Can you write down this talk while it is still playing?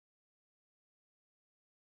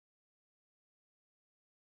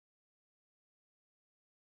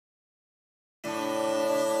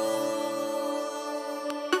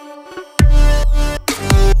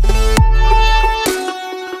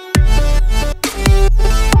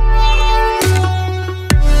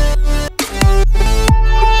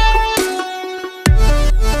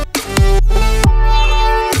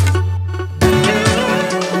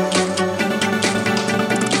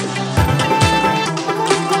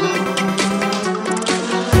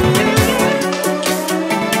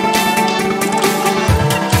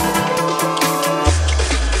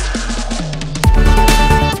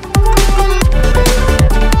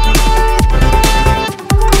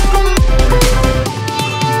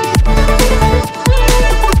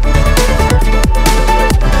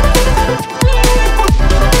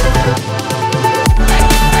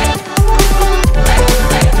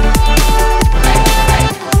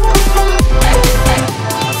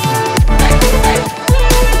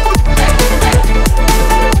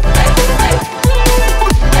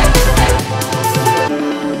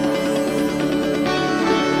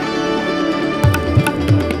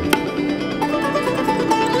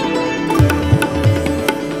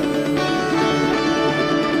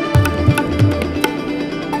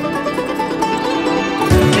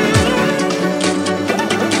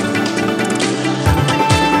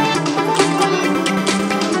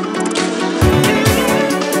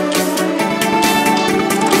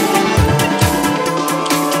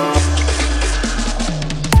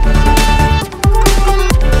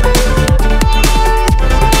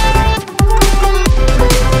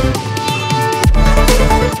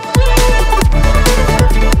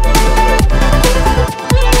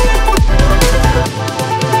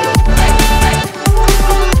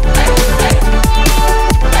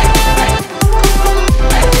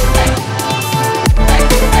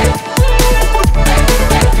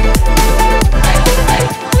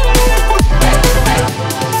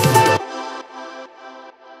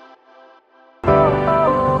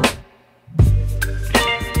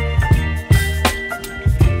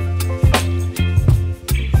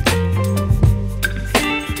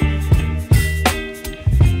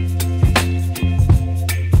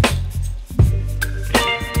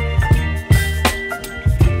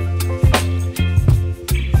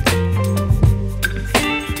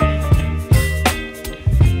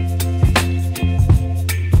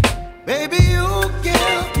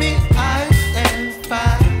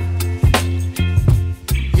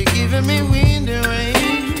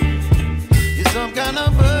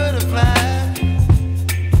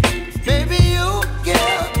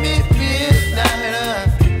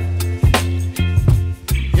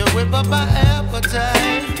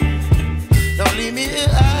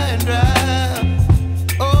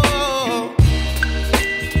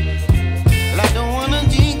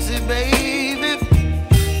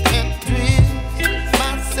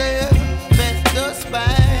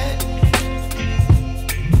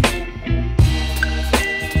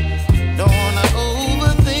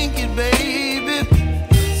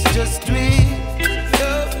just tweak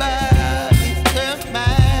your body and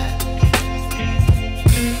mine.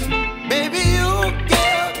 Baby, you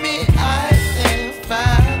give me ice and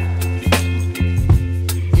fire.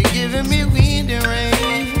 You're giving me wind and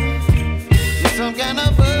rain. You're some kind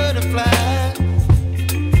of butterfly.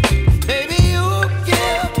 Baby, you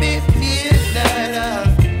give me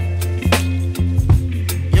midnight.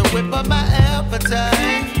 You whip up my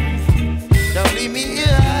appetite. Don't leave me here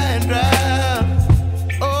high and dry.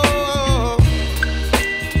 Oh,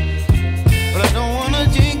 but I don't wanna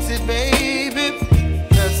jinx it, baby.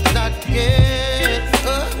 Let's not get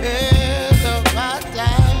ahead of my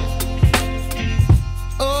time.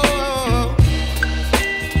 Oh,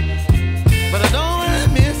 but I don't wanna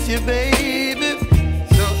miss you, baby.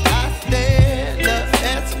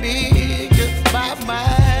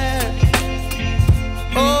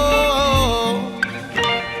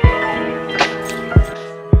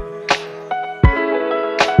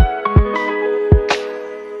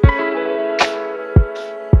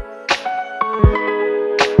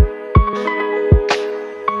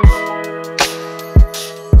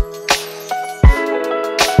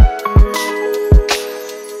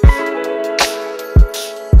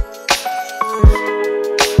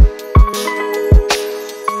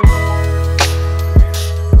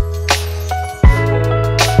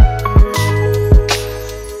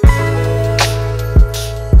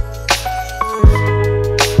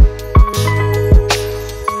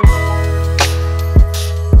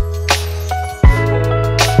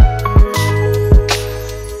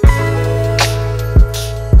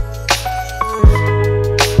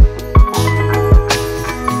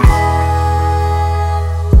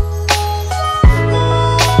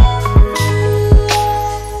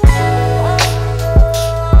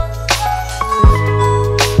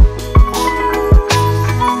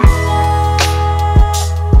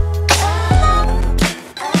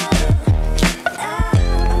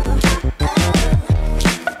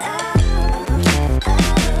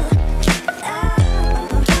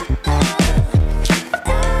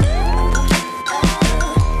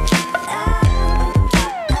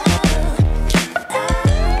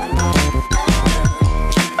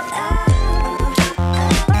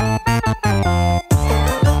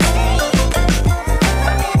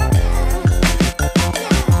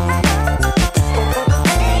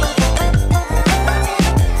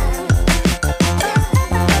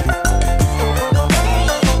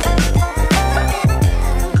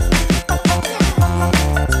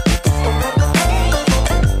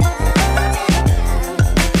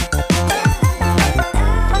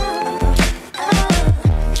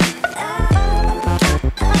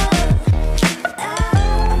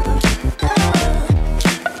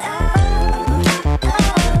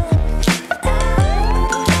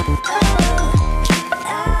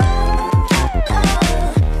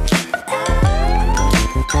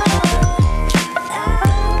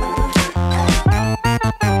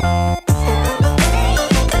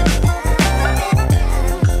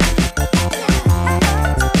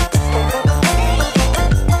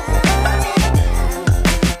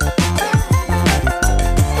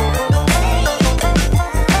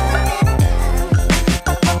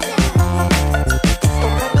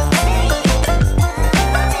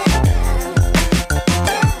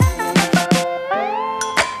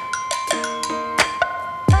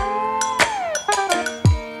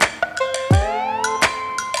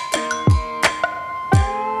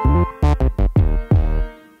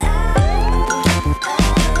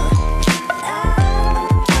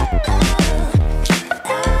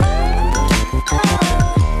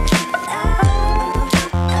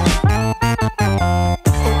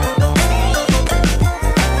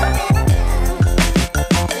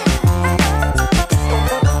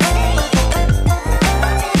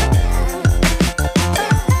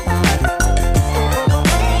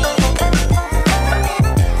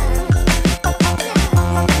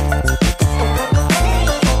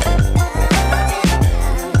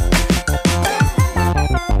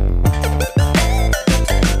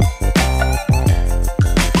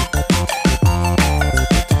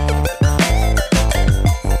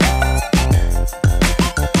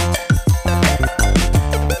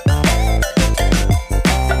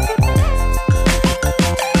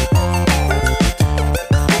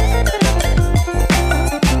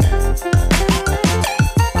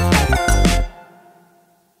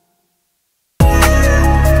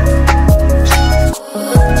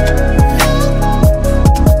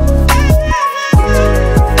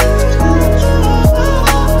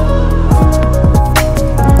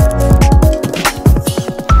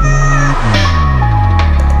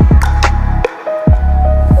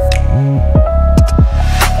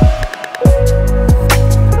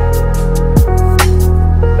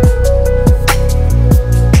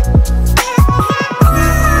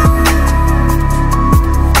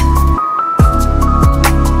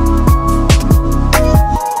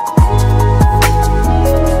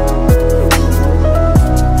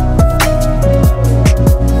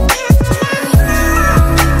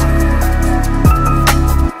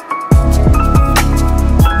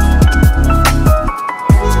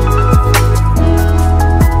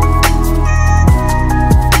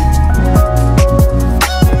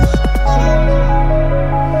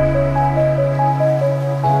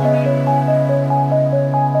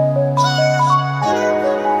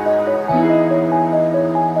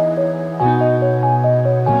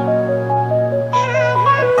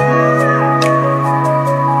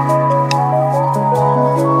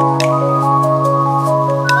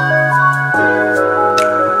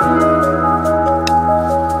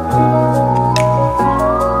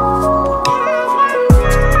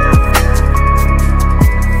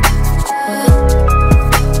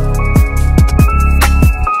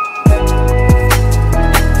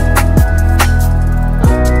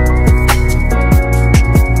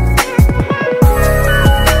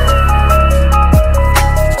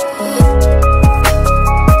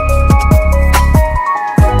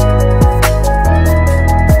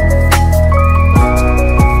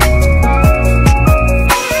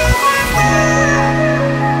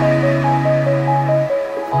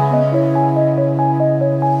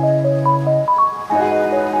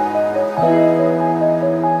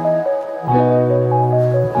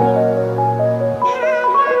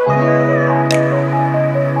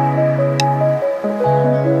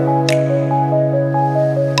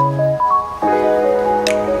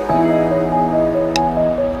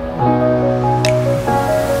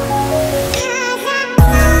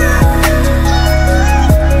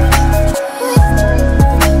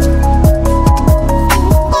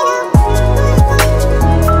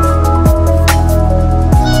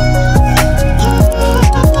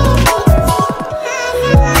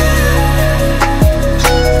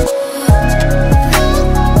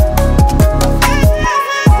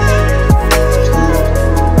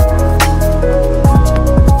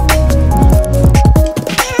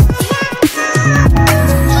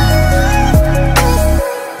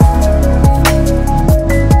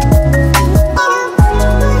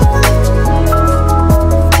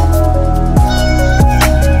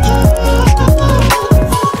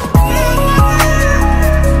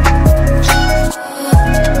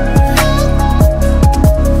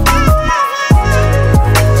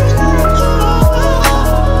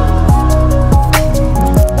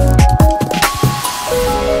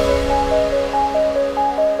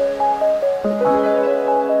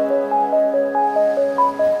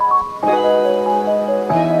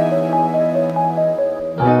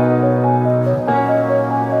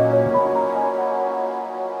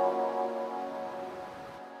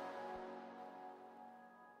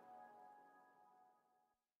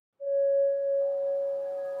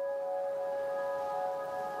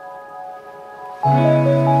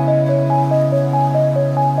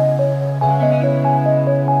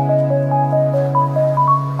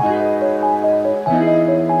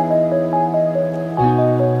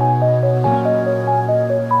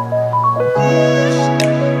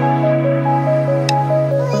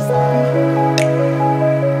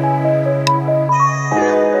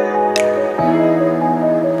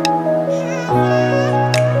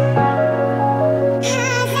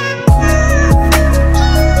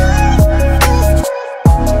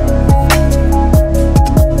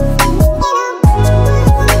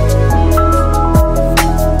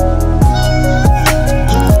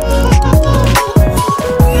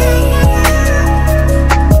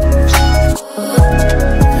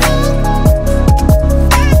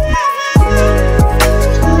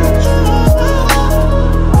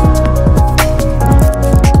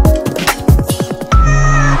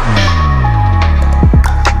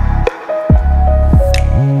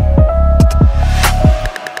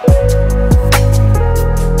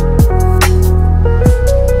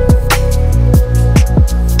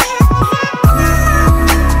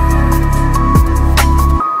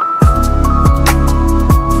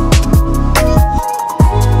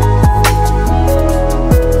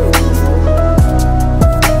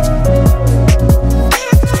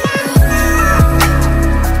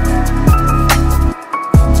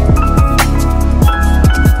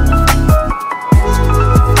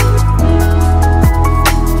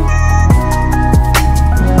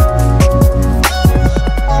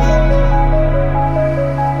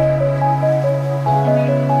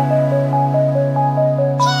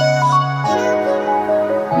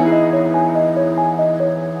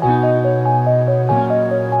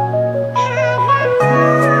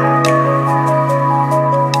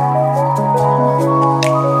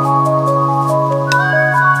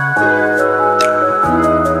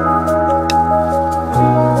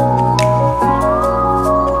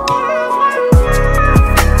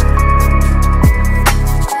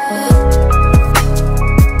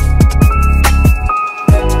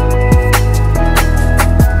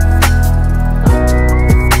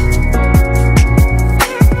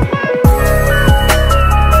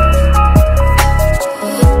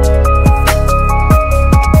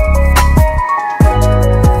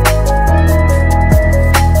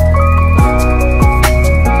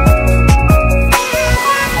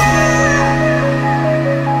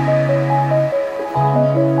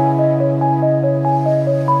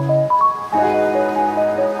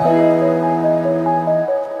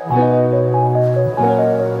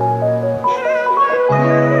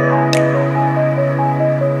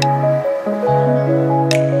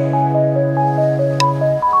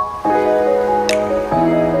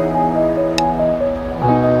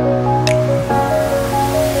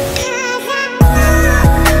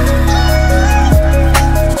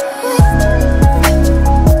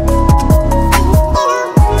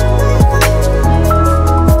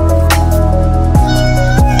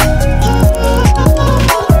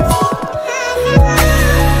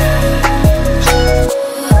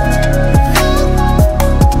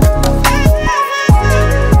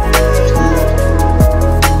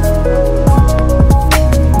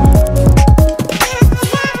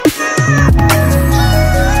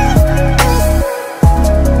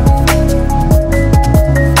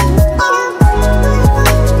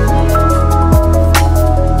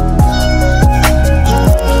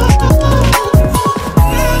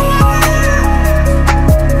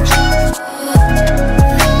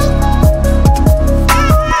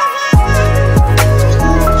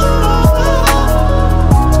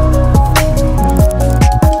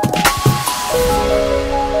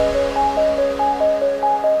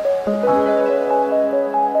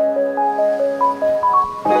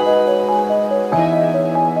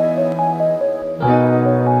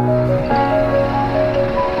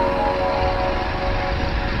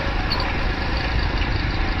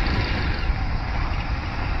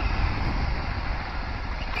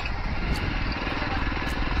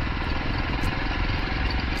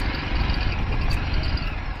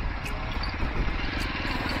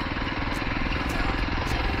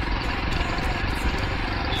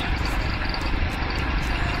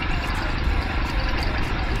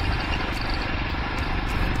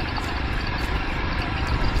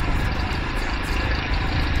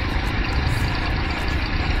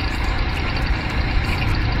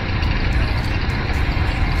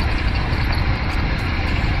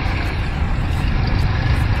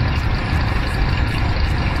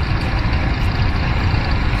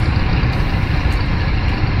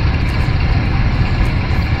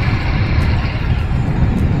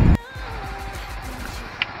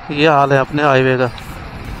 ये हाल है अपने highway का,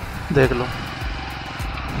 देख लो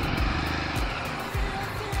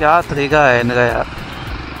क्या तरीका है इनका यार।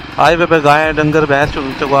 हाईवे पे गायें डंगर भैंस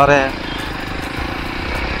चुगवा रहे हैं,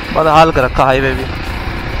 बड़ा हाल कर रखा हाईवे भी।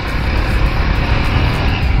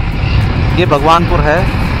 ये भगवानपुर है,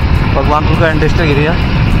 भगवानपुर का इंडस्ट्रियल एरिया,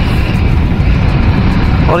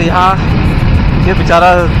 और यहाँ ये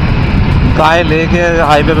बेचारा गाय लेके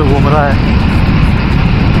हाईवे पे घूम रहा है।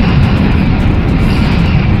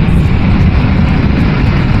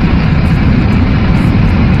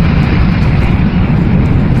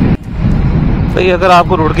 भाई अगर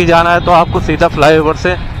आपको रुड़की जाना है तो आपको सीधा फ्लाईओवर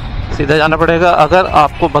से सीधा जाना पड़ेगा। अगर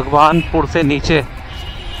आपको भगवानपुर से नीचे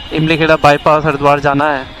इमलीखेड़ा बाईपास हरिद्वार जाना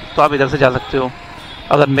है तो आप इधर से जा सकते हो।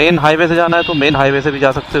 अगर मेन हाईवे से जाना है तो मेन हाईवे से भी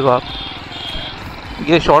जा सकते हो आप।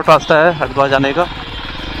 ये शॉर्ट रास्ता है हरिद्वार जाने का,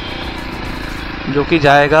 जो कि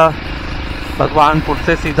जाएगा भगवानपुर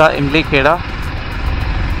से सीधा इमलीखेड़ा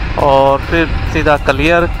और फिर सीधा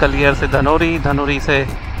कलियर, कलियर से धनोरी, धनोरी से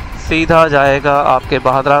सीधा जाएगा आपके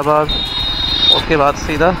बहादुराबाद, उसके बाद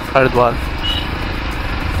सीधा हरिद्वार।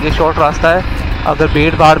 ये शॉर्ट रास्ता है। अगर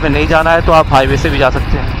भीड़ भाड़ में नहीं जाना है तो आप हाईवे से भी जा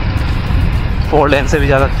सकते हैं, 4 लेन से भी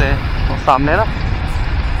जा सकते हैं। और सामने ना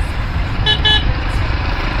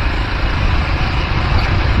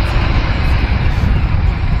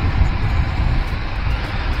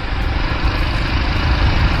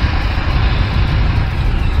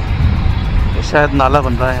शायद नाला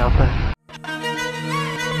बन रहा है यहाँ पर।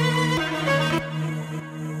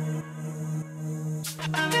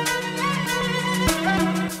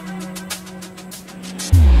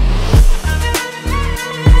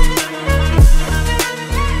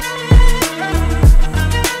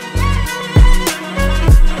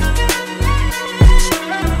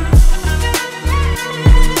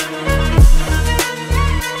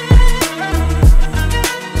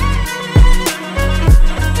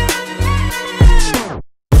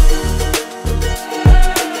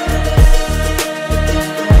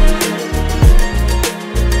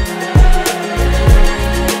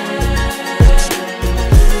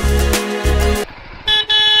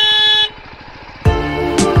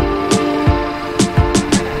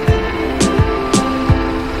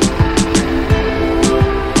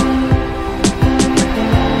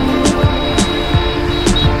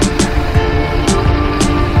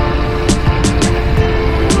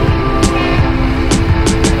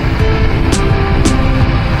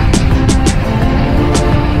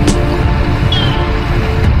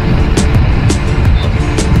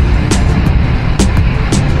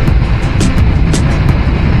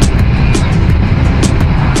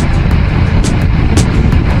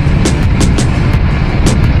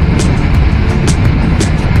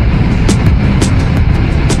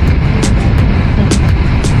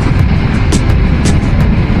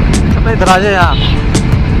 इधर आ जाए यहाँ।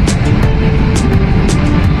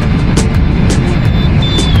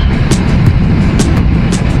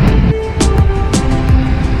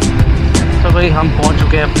 तो भाई हम पहुँच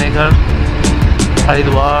चुके हैं अपने घर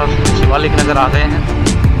हरिद्वार शिवालिक नगर आ गए हैं।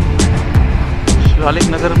 शिवालिक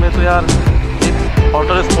नगर में तो यार एक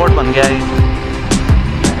हॉटल स्पॉट बन गया है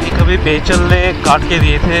ये कभी बेचल ने काट के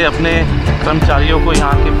दिए थे अपने कर्मचारियों को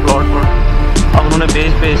यहाँ के प्लॉट पर। अब उन्होंने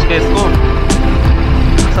बेच के इसको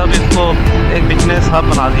एक बिजनेस हब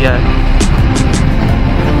बना दिया है।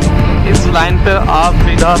 इस लाइन पर आप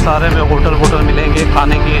सीधा सारे में होटल मिलेंगे,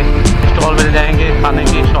 खाने के स्टॉल मिल जाएंगे, खाने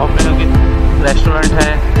की शॉप मिलेंगी, रेस्टोरेंट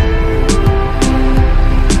है।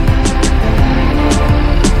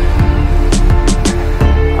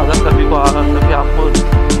 अगर कभी आपको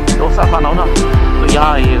डोसा खाना हो ना तो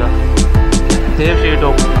यहाँ आइएगा, देव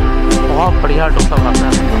डोसा बहुत बढ़िया डोसा बनाता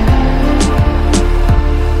है।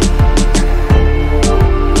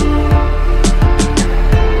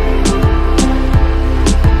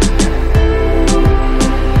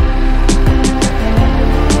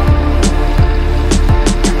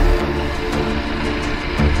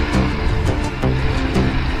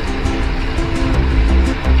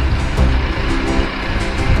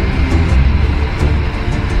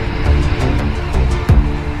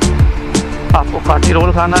 आपको काठी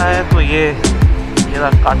रोल खाना है तो ये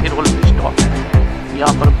काठी रोल स्टॉल है।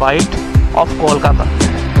 यहाँ पर बाइट ऑफ कोलकाता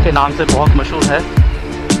के नाम से बहुत मशहूर है।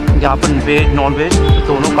 यहाँ पर वेज नॉन वेज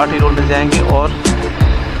दोनों काठी रोल मिल जाएंगे और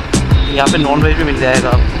यहाँ पे नॉन वेज भी मिल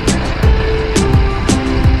जाएगा।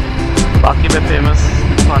 बाकी मैं फेमस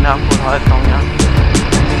खाने आपको बता देता हूँ। यहाँ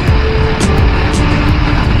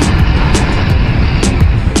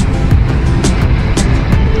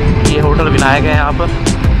ये होटल बनाए गए हैं यहाँ पर,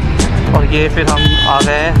 और ये फिर हम आ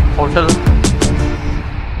गए हैं होटल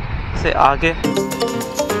से आगे।